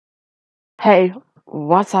Hey,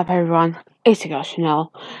 what's up everyone? It's your girl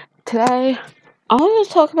Chanel. Today, I want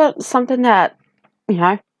to talk about something that,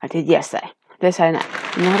 I did yesterday. This ain't it.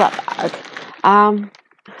 Not that bad.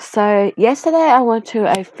 So yesterday I went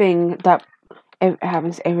to a thing that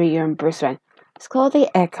happens every year in Brisbane. It's called the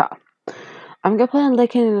ekka. I'm going to put a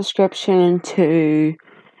link in the description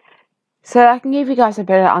so I can give you guys a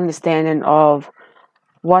better understanding of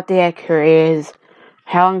what the ekka is,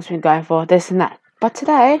 how long it's been going for, this and that. But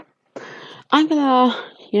today, I'm gonna,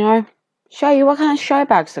 show you what kind of show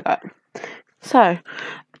bags I got. So,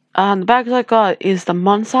 the bags I got is the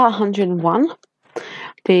Monster 101,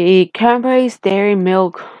 the Cadbury's Dairy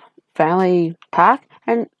Milk Family Pack,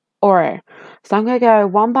 and Oreo. So I'm gonna go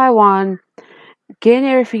one by one, getting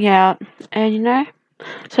everything out, and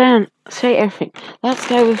say everything. Let's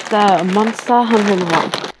go with the Monster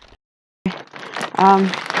 101.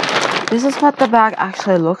 This is what the bag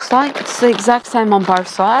actually looks like. It's the exact same on both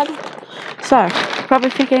sides. So, probably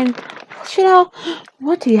thinking, Chanel,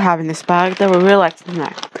 what do you have in this bag that we really like to know?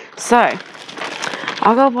 So,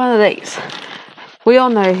 I got one of these. We all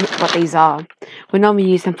know what these are. We normally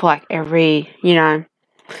use them for like every,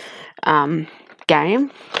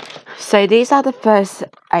 game. So these are the first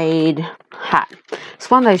aid hat. It's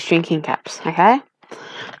one of those drinking caps, okay?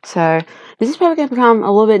 So, this is probably going to become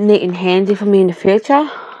a little bit neat and handy for me in the future.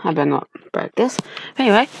 I better not break this.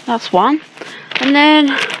 Anyway, that's one. And then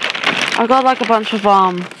I got like a bunch of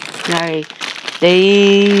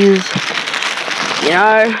these,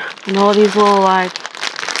 and all these little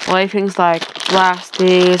things like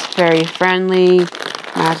Blasties, Very Friendly,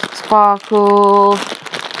 Magic Sparkle,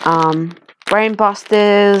 Brain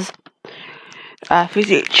Busters,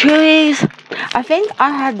 Fizzy Chewies. I think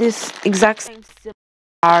I had this exact same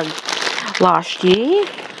bag last year.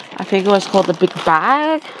 I think it was called the Big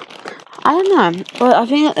Bag. I don't know, but I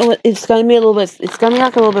think it's going to be it's going to be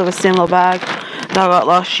like a little bit of a similar bag that I got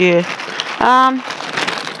last year.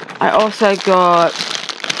 I also got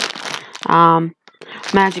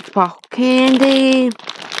Magic Sparkle Candy,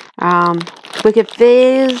 Wicked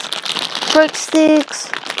Fizz, Fruit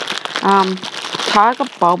Sticks, Tiger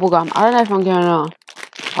Bubblegum. I don't know if I'm going to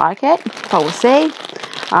like it, but we'll see.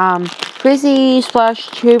 Frizzy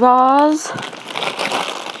Splash Chew Bars.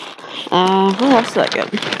 What else did I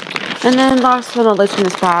get? And then last but not least in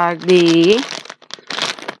this bag, the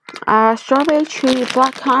Strawberry Chewy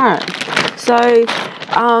Black Currant. So,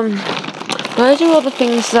 those are all the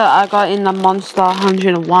things that I got in the Monster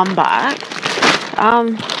 101 bag.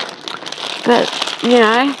 But,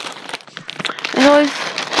 it always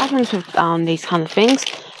happens with these kind of things.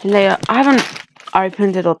 And I haven't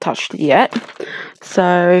opened it or touched it yet.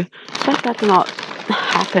 So, expect that to not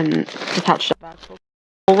happen to touch the bag for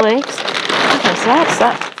 4 weeks. Okay, so that's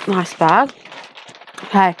that nice bag.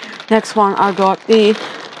 Okay, next one I got the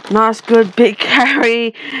nice good big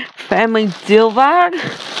carry family deal bag.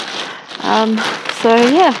 So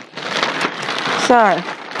yeah. So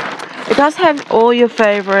it does have all your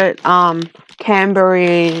favorite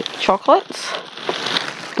Cadbury chocolates.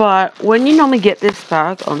 But when you normally get this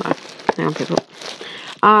bag, oh no, hang on people.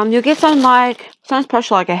 You'll get something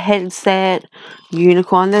special like a headset,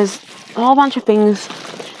 unicorn. There's a whole bunch of things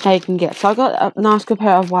that you can get. So I got a nice good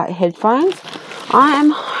pair of white headphones. I am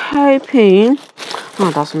hoping,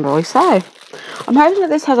 it doesn't really say. I'm hoping that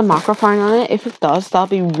this has a microphone on it. If it does, that'll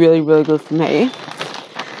be really, really good for me.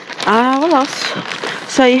 What else?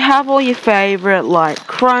 So you have all your favorite like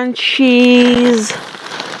crunchies,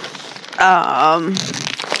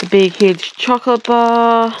 the Big Kids chocolate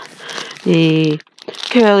bar, the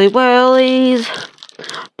Curly Whirlies,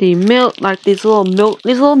 the milk, like these little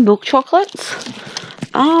milk chocolates.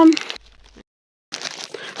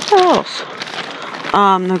 What else?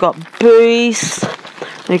 They got Boost,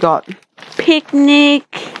 they got Picnic,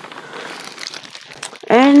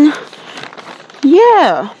 and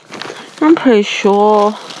yeah, I'm pretty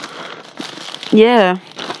sure. Yeah,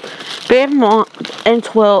 bear in mind, and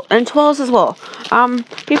 12s as well.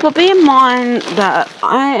 People, bear in mind that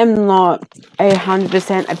I am not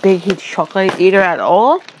 100% a Big Hit chocolate eater at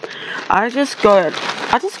all. I just got it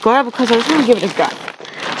because I just want to give it a go.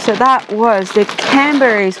 So that was the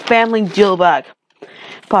Cadbury's Family Deal Bag.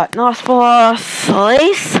 But nice for us, at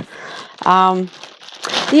least.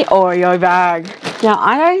 The Oreo bag. Now,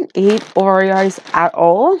 I don't eat Oreos at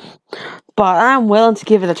all, but I'm willing to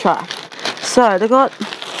give it a try. So they got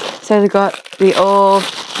the all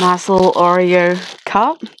nice little Oreo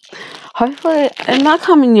cup. Hopefully, it might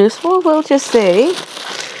come in useful. We'll just see.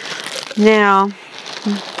 Now,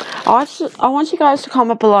 I want you guys to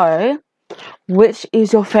comment below which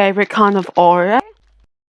is your favorite kind of Oreo,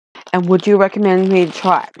 and would you recommend me to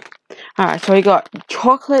try it? Alright, so we got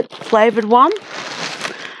chocolate flavored one.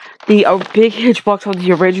 The big huge box of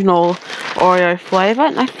the original Oreo flavor.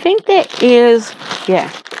 And I think there is,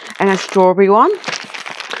 yeah, and a strawberry one.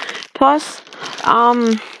 Plus,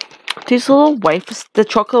 these little wafers, the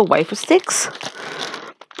chocolate wafer sticks.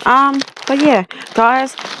 But yeah,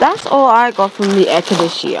 guys, that's all I got from the Ekka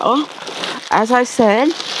this year. As I said,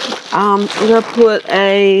 I'm gonna put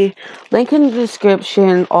a link in the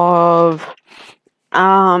description of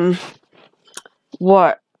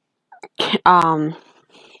what the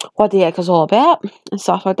Ekka's all about and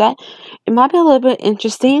stuff like that. It might be a little bit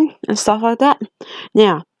interesting and stuff like that.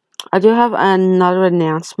 Now, I do have another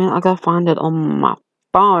announcement. I gotta find it on my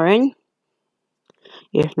phone.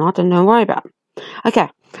 If not, then don't worry about it. Okay,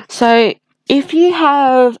 so if you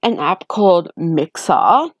have an app called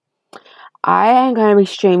Mixer, I am going to be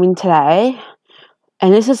streaming today,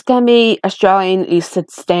 and this is going to be Australian Eastern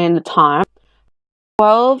Standard Time,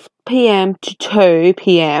 12 PM to 2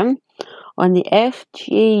 PM on the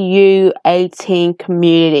FGU 18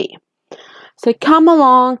 community. So come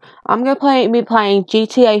along. I'm going to be playing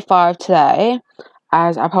GTA 5 today,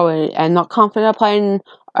 as I probably am not confident playing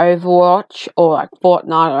Overwatch or like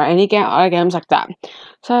Fortnite or any other games like that.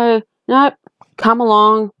 So, nope, come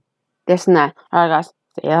along, this and that. Alright guys,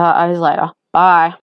 see you guys later. Bye.